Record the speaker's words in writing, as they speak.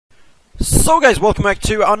So guys, welcome back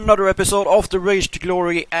to another episode of the Race to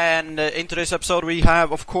Glory, and in today's episode we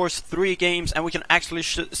have of course 3 games and we can actually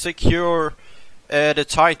secure the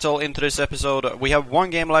title into this episode. We have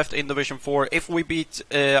 1 game left in Division 4. If we beat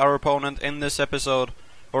our opponent in this episode,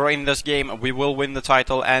 or in this game, we will win the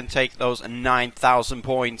title and take those 9,000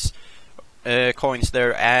 points, coins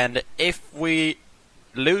there. And if we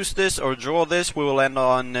lose this or draw this, we will end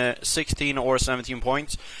on 16 or 17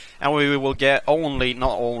 points, and we will get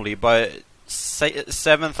not only, but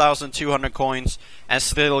 7,200 coins and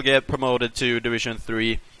still get promoted to Division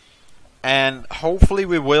 3. And hopefully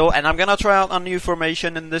we will, and I'm gonna try out a new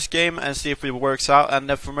formation in this game and see if it works out, and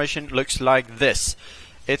the formation looks like this.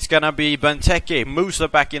 It's gonna be Benteke, Musa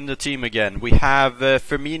back in the team again. We have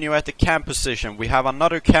Firmino at the cam position. We have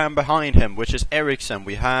another cam behind him, which is Eriksson.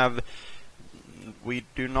 We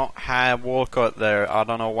do not have Walcott there. I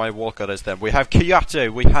don't know why Walcott is there. We have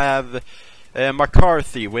Kiyate, we have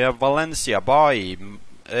McCarthy, we have Valencia, Bai,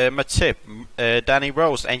 Matip, Danny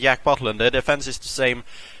Rose, and Jack Butland. The defense is the same.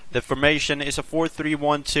 The formation is a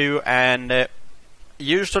 4-3-1-2, and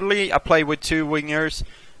usually I play with 2 wingers,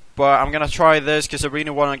 but I'm gonna try this because I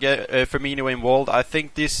really want to get Firmino involved. I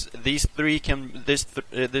think this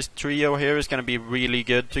trio here is gonna be really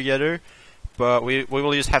good together. But we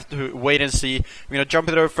will just have to wait and see. We're going to jump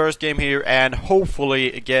into our first game here and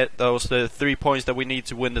hopefully get those 3 points that we need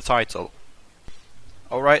to win the title.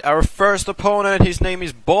 Alright, our first opponent, his name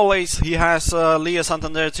is Boles. He has Liga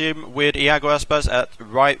Santander team with Iago Aspas at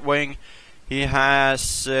right wing. He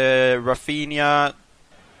has Rafinha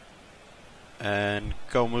and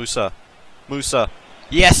go Musa.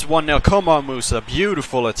 Yes, 1-0. Come on, Musa.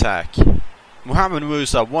 Beautiful attack. Mohamed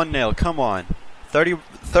Musa, 1-0. Come on.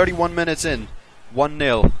 31 minutes in,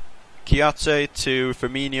 1-0. Kiyate to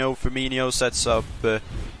Firmino. Firmino sets up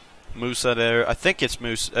Musa there. I think it's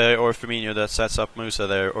Musa or Firmino that sets up Musa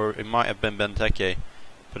there, or it might have been Benteke,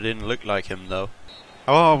 but it didn't look like him though.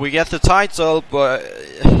 Oh, we get the title, but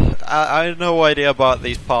I have no idea about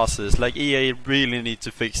these passes. Like, EA really need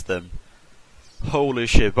to fix them. Holy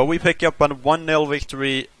shit. But we pick up a 1-0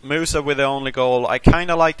 victory. Musa with the only goal. I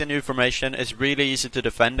kinda like the new formation. It's really easy to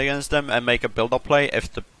defend against them and make a build-up play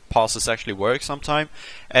if the passes actually work sometime.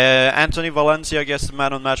 Anthony Valencia gets the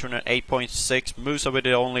man on match at 8.6. Musa with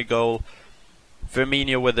the only goal.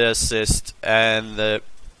 Firmino with the assist. And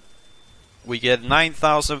we get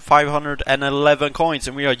 9,511 coins,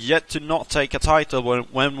 and we are yet to not take a title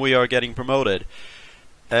when we are getting promoted.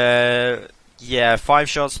 Yeah, 5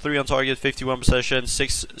 shots, 3 on target, 51 possession,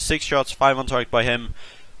 6 shots, 5 on target by him.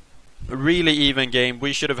 Really even game.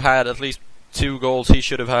 We should have had at least 2 goals. He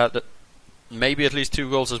should have had maybe at least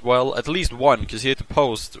 2 goals as well. At least 1, because he hit the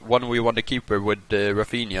post. 1 we won the keeper with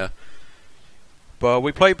Rafinha. But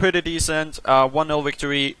we played pretty decent. 1-0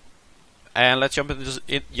 victory. And let's jump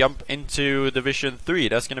into Division 3.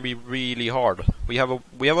 That's going to be really hard. We have a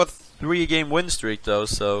 3-game win streak though,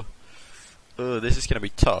 so this is going to be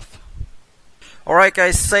tough. Alright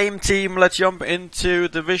guys, same team, let's jump into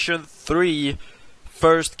Division 3,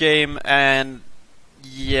 first game, and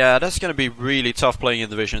yeah, that's gonna be really tough playing in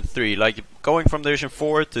Division 3. Like, going from Division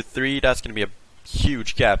 4 to 3, that's gonna be a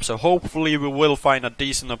huge gap, so hopefully we will find a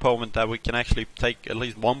decent opponent that we can actually take at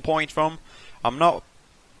least 1 point from. I'm not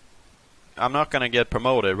gonna get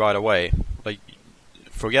promoted right away, like,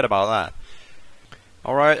 forget about that.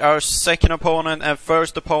 Alright, our second opponent and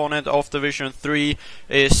first opponent of Division 3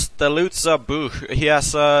 is Stelutza Buch. He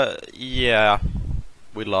has yeah,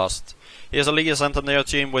 we lost. He has a Liga Santander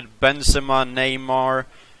team with Benzema, Neymar,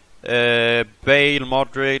 Bale,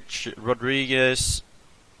 Modric, Rodriguez.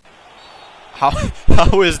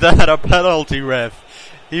 How is that a penalty, ref?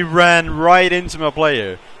 He ran right into my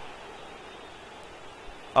player.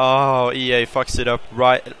 Oh, EA fucks it up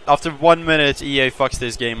right after 1 minute. EA fucks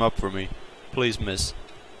this game up for me. Please miss.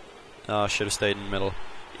 Oh, I should have stayed in the middle.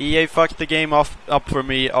 EA fucked the game up for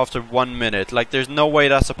me after 1 minute. Like, there's no way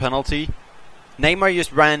that's a penalty. Neymar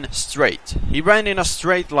just ran straight. He ran in a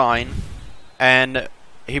straight line, and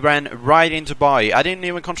he ran right into Bai. I didn't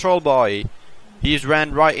even control Bai. He just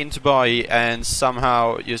ran right into Bai and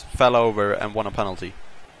somehow just fell over and won a penalty.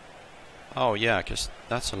 Oh yeah, because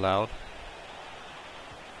that's allowed.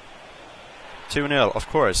 2-0, of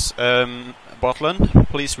course. Botland,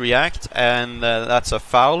 please react, and that's a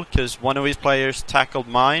foul because one of his players tackled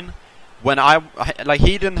mine. When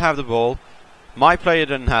he didn't have the ball, my player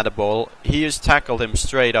didn't have the ball. He just tackled him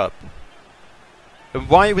straight up. And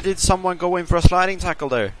why did someone go in for a sliding tackle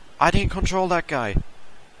there? I didn't control that guy.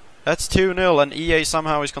 That's 2-0, and EA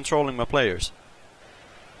somehow is controlling my players.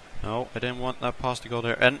 No, I didn't want that pass to go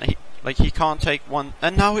there, and he can't take one.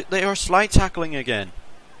 And now they are slide tackling again.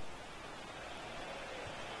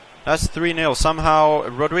 That's 3-0. Somehow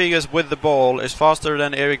Rodriguez with the ball is faster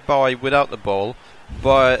than Eric Bailly without the ball,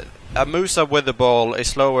 but Musa with the ball is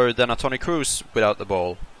slower than a Toni Kroos without the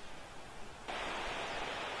ball.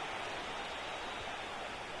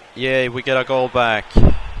 Yay, we get a goal back.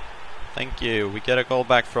 Thank you. We get a goal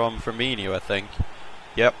back from Firmino, I think.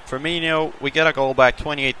 Yep, Firmino, we get a goal back,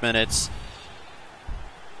 28 minutes.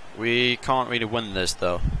 We can't really win this,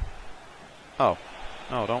 though. Oh.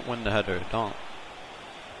 No, don't win the header. Don't.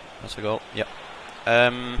 That's a goal. Yep.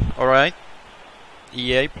 Alright.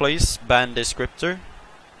 EA, please ban this scripter.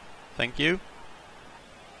 Thank you.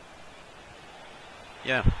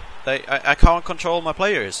 Yeah. I can't control my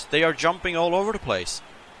players. They are jumping all over the place.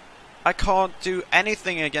 I can't do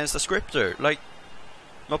anything against the scripter. Like,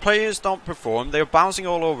 my players don't perform. They're bouncing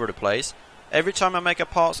all over the place. Every time I make a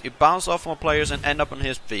pass, it bounces off my players and end up on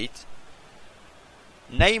his feet.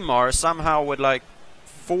 Neymar somehow with like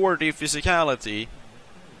 40 physicality.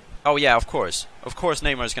 Oh yeah, of course. Of course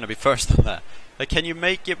Neymar is going to be first on that. Like, can you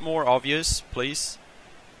make it more obvious, please?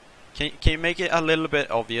 Can you make it a little bit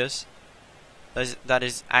obvious? That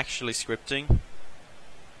is actually scripting.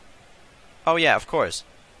 Oh yeah, of course.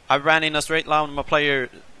 I ran in a straight line, my player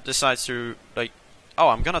decides to, like, oh,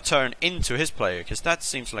 I'm gonna turn into his player, because that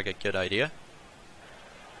seems like a good idea.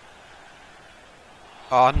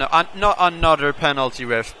 Oh no, not another penalty,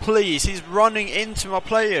 ref. Please, he's running into my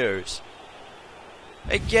players.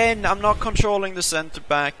 Again, I'm not controlling the centre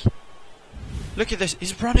back. Look at this,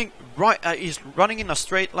 he's running right, he's running in a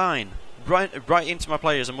straight line. Right into my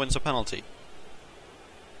players and wins a penalty.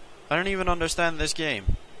 I don't even understand this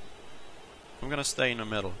game. I'm gonna stay in the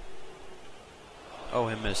middle. Oh,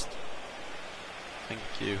 he missed. Thank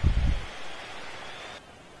you.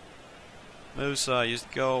 Musa,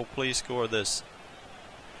 just go. Please score this.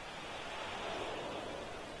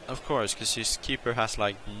 Of course, because his keeper has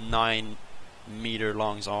like 9-meter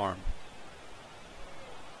long arm.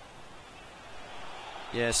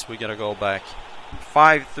 Yes, we got a goal back.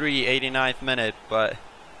 5-3, 89th minute, but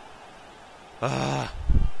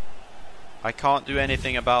I can't do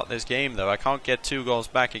anything about this game though. I can't get 2 goals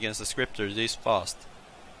back against the scripters this fast.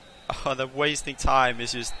 Oh, the wasting time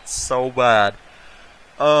is just so bad.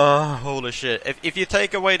 Oh, holy shit. If you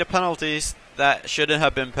take away the penalties that shouldn't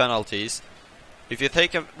have been penalties, if you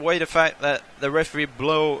take away the fact that the referee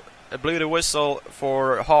blew the whistle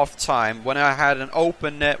for half time when I had an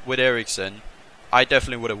open net with Eriksson, I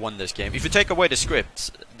definitely would have won this game. If you take away the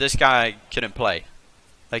scripts, this guy couldn't play.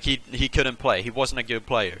 Like, he couldn't play. He wasn't a good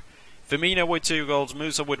player. Firmino with 2 goals,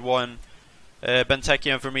 Musa with 1,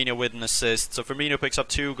 Benteke and Firmino with an assist. So Firmino picks up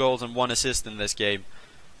 2 goals and 1 assist in this game.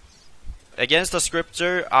 Against the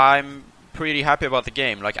scripter, I'm pretty happy about the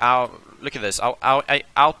game. Like, look at this. I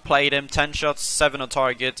outplayed him, 10 shots, 7 on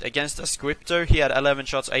target. Against the scripter, he had 11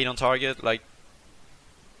 shots, 8 on target. Like,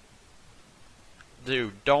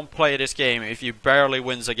 dude, don't play this game if you barely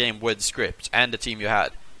wins a game with script and the team you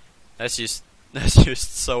had. That's just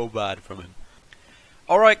so bad from him.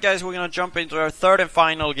 Alright guys, we're gonna jump into our third and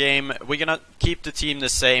final game. We're gonna keep the team the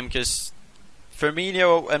same because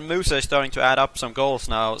Firmino and Musa are starting to add up some goals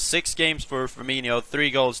now. 6 games for Firmino,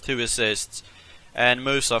 3 goals, 2 assists. And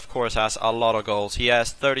Musa of course has a lot of goals. He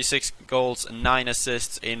has 36 goals and 9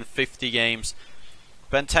 assists in 50 games.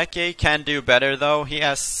 Benteke can do better though. He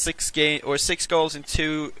has 6 goals and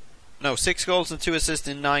 2 assists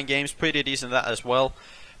in 9 games. Pretty decent that as well.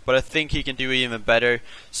 But I think he can do even better.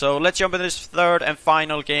 So let's jump into this third and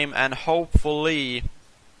final game, and hopefully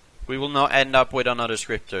we will not end up with another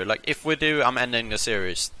scripter. Like, if we do, I'm ending the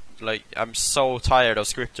series. Like, I'm so tired of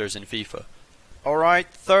scripters in FIFA. Alright,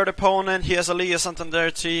 third opponent. He has a Liga Santander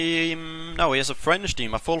team. No, he has a French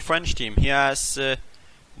team, a full French team. He has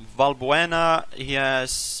Valbuena. He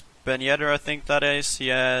has Ben Yedder, I think that is. He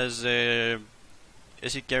has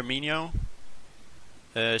is it Germinho?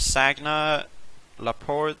 Sagna.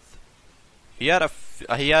 Laporte. He had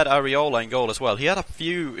Areola in goal as well. He had a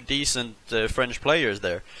few decent French players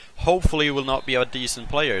there. Hopefully, he will not be a decent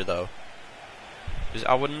player though. Because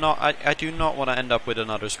I do not want to end up with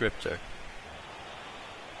another scripter.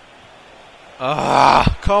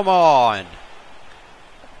 Ah, come on!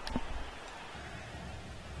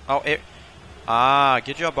 Oh,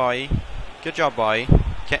 good job, boy. Good job, boy.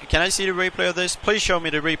 Can I see the replay of this? Please show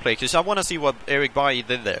me the replay, because I want to see what Eric Bailly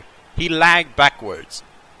did there. He lagged backwards.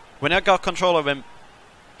 When I got control of him,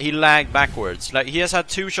 he lagged backwards. Like, he has had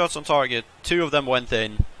 2 shots on target, 2 of them went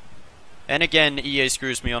in. And again, EA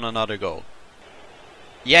screws me on another goal.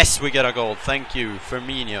 Yes, we get a goal. Thank you,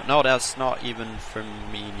 Firmino. No, that's not even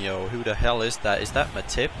Firmino. Who the hell is that? Is that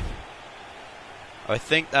Matip? I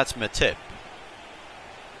think that's Matip.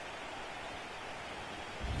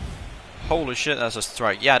 Holy shit, that's a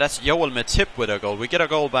strike. Yeah, that's Joel Matip with a goal. We get a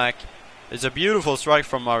goal back. It's a beautiful strike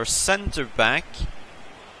from our center back.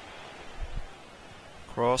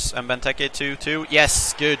 Cross and Benteke 2-2.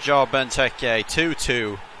 Yes, good job Benteke.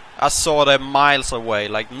 2-2. I saw them miles away.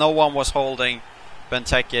 Like no one was holding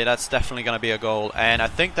Benteke. That's definitely going to be a goal. And I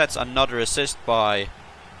think that's another assist by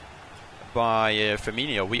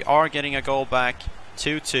Firmino. We are getting a goal back.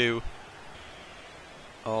 2-2.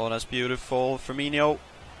 Oh, that's beautiful. Firmino.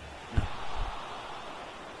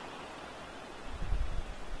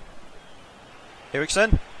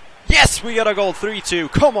 Eriksen. Yes, we got a goal.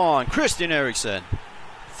 3-2. Come on, Christian Eriksen.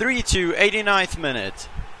 3-2, 89th minute.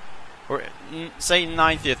 Or say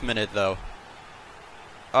 90th minute though.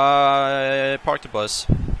 Park the bus.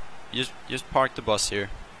 Just park the bus here.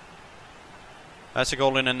 That's a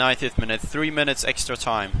goal in the 90th minute. 3 minutes extra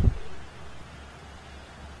time.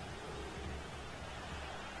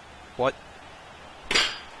 What?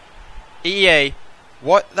 EA,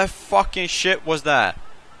 what the fucking shit was that?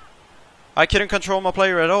 I couldn't control my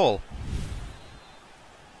player at all.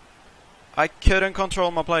 I couldn't control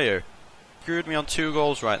my player. Screwed me on 2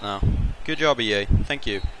 goals right now. Good job, EA. Thank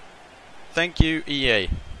you. Thank you, EA.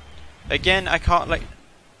 Again, I can't, like,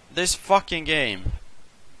 this fucking game.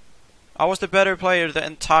 I was the better player the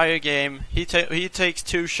entire game. He takes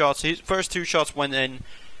 2 shots. His first 2 shots went in.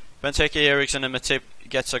 Benteke, Eriksen and Matip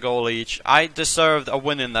gets a goal each. I deserved a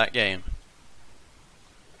win in that game.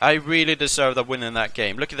 I really deserved a win in that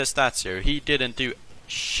game. Look at the stats here. He didn't do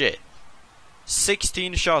shit.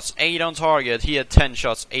 16 shots, 8 on target. He had 10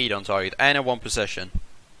 shots, 8 on target, and a 1 possession.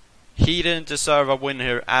 He didn't deserve a win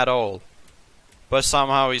here at all. But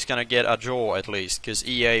somehow he's gonna get a draw at least, because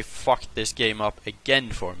EA fucked this game up again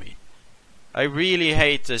for me. I really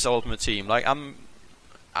hate this Ultimate Team. Like I'm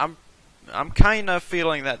kind of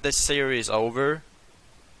feeling that this series is over.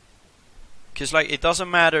 Because like it doesn't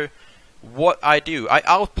matter what I do. I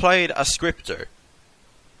outplayed a scripter.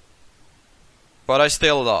 But I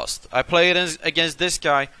still lost. I played against this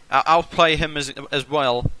guy. I outplay him as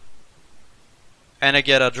well. And I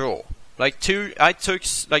get a draw. Like I took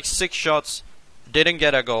like 6 shots. Didn't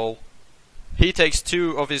get a goal. He takes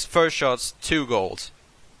 2 of his first shots. 2 goals.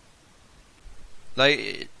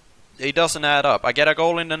 Like it doesn't add up. I get a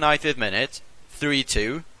goal in the 90th minute.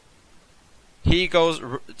 3-2. He goes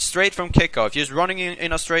straight from kickoff, just running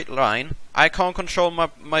in a straight line. I can't control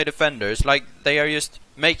my defenders, like they are just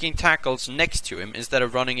making tackles next to him instead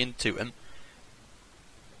of running into him.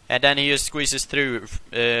 And then he just squeezes through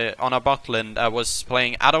on a Butland that was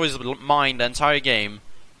playing out of his mind the entire game,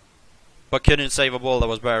 but couldn't save a ball that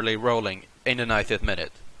was barely rolling in the 90th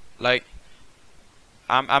minute. Like,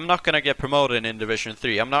 I'm not gonna get promoted in Division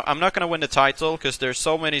 3. I'm not gonna win the title because there's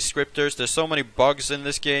so many scripters, there's so many bugs in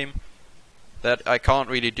this game that I can't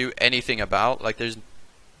really do anything about. Like there's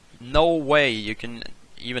no way you can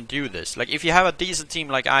even do this. Like if you have a decent team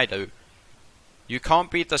like I do, you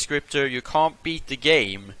can't beat the scripter, you can't beat the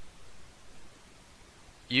game.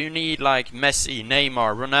 You need like Messi,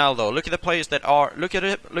 Neymar, Ronaldo. Look at the players that are look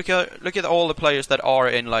at all the players that are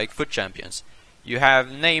in like Foot Champions. You have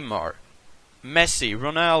Neymar, Messi,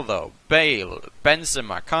 Ronaldo, Bale,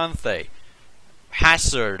 Benzema, Kante,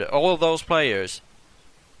 Hazard, all those players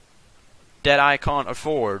that I can't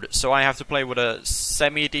afford, so I have to play with a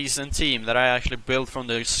semi-decent team that I actually built from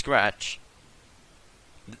the scratch.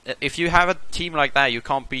 If you have a team like that, you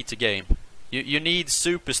can't beat the game. You need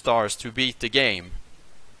superstars to beat the game,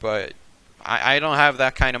 but I don't have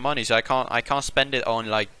that kind of money, so I can't spend it on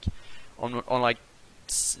like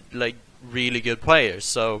really good players.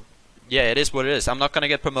 So yeah, it is what it is. I'm not gonna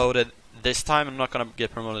get promoted this time. I'm not gonna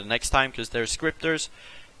get promoted next time because there's scripters.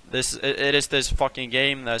 It is this fucking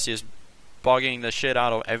game that's just bugging the shit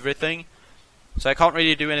out of everything. So I can't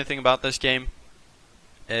really do anything about this game.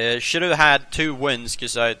 Should have had 2 wins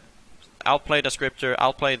because I outplayed a scripter,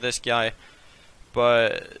 outplayed this guy,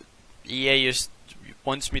 but EA just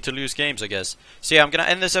wants me to lose games, I guess. So yeah, I'm gonna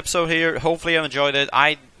end this episode here. Hopefully you enjoyed it.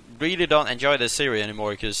 I really don't enjoy this series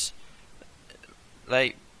anymore because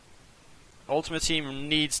like Ultimate Team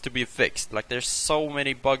needs to be fixed. Like there's so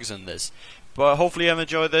many bugs in this. But hopefully you have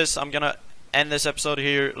enjoyed this. I'm gonna end this episode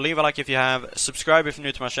here. Leave a like if you have, subscribe if you're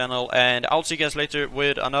new to my channel, and I'll see you guys later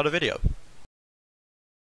with another video.